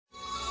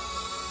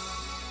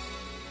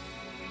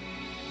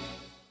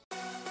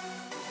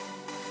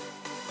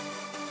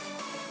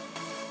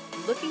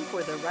Looking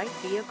for the right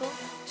vehicle?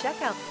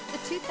 Check out The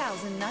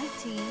 2019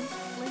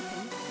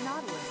 Lincoln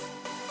Nautilus.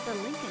 The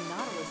Lincoln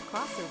Nautilus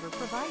crossover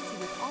provides you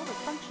with all the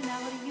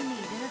functionality you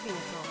need in a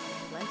vehicle.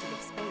 Plenty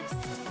of space,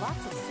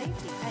 lots of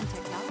safety and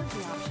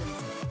technology options,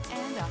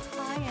 and a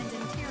high-end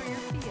interior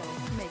feel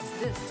makes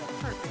this the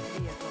perfect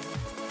vehicle.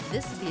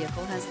 This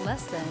vehicle has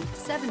less than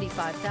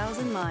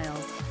 75,000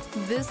 miles.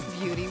 This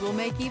beauty will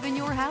make even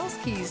your house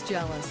keys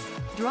jealous.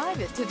 Drive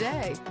it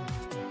today.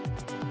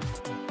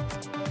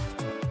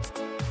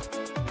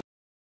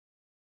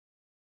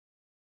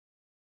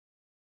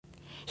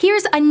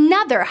 Here's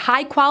another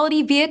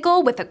high-quality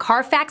vehicle with a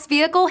Carfax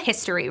Vehicle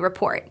History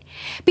Report.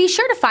 Be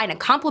sure to find a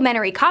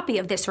complimentary copy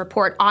of this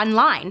report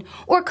online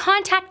or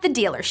contact the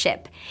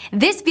dealership.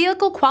 This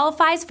vehicle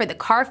qualifies for the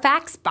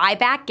Carfax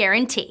Buyback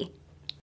Guarantee.